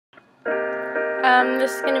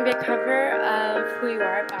This is going to be a cover of Who You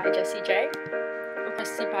Are by Jessie J,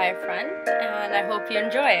 requested by a friend, and I hope you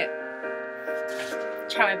enjoy it.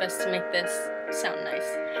 Try my best to make this sound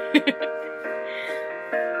nice.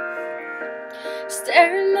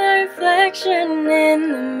 Stare at my reflection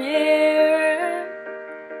in the mirror.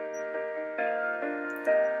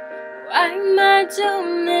 Why am I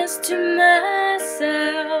doing this to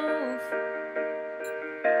myself?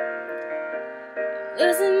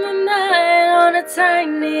 Losing my mind on a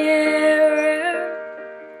tiny error.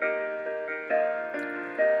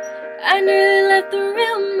 I nearly left the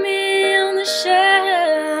real me on the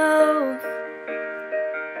shelf.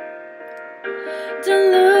 To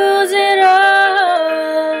lose it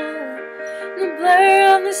all, the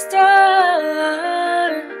blur of the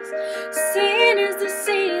stars. Seeing is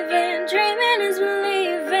deceiving, dreaming is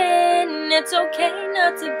believing. It's okay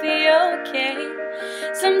not to be okay.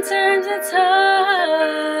 Sometimes it's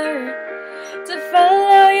hard to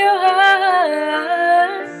follow your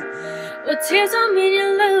heart. Well, tears don't mean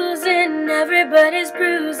you're losing, everybody's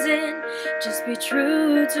bruising. Just be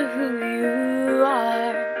true to who you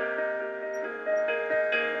are.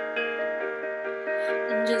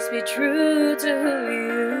 Just be true to who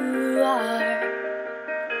you are.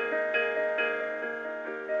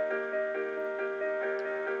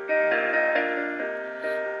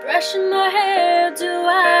 Brushing my hair, do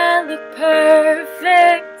I look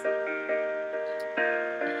perfect?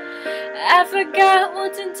 I forgot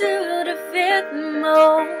what to do to fit the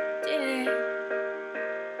mold, yeah.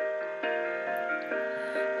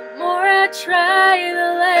 The more I try,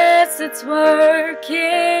 the less it's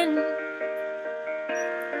working.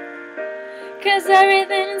 'Cause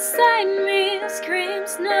everything inside me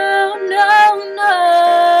screams no, no,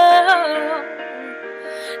 no.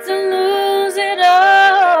 To lose it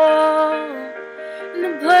all in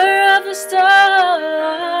the blur of the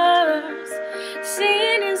stars.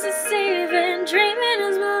 Seeing is deceiving, dreaming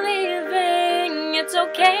is believing. It's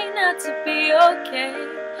okay not to be okay.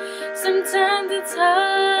 Sometimes it's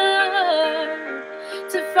hard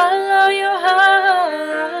to follow your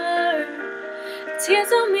heart. Tears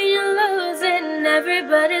don't mean you're losing,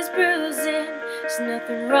 everybody's bruising. There's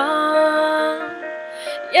nothing wrong.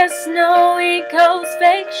 Yes, no egos,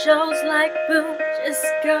 fake shows like boo. Just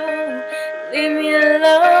go, leave me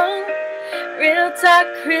alone. Real talk,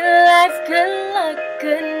 real life, good luck,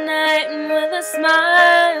 good night, and with a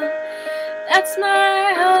smile. That's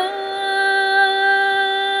my home.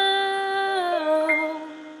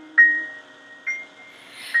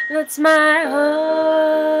 That's my home.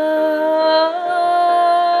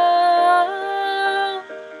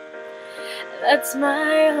 That's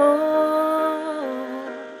my home.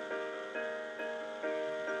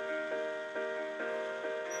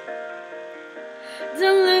 To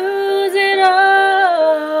lose it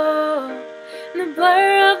all in the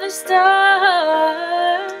blur of the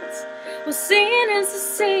stars. Well, seeing is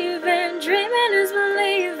deceiving, dreaming is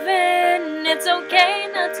believing. It's okay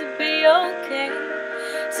not to be okay.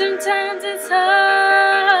 Sometimes it's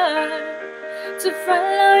hard to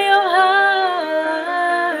follow your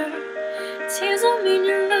heart. Tears don't mean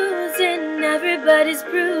you're losing, everybody's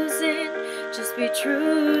bruising. Just be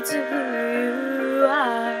true to who you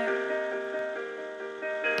are.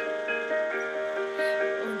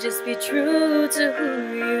 Just be true to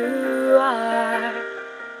who you are.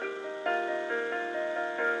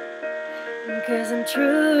 'Cause I'm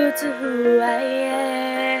true to who I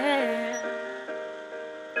am.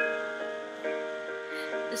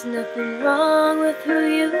 There's nothing wrong with who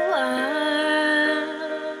you are.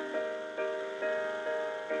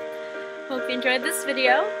 Hope you enjoyed this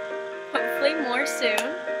video. Hopefully more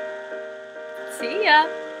soon. See ya!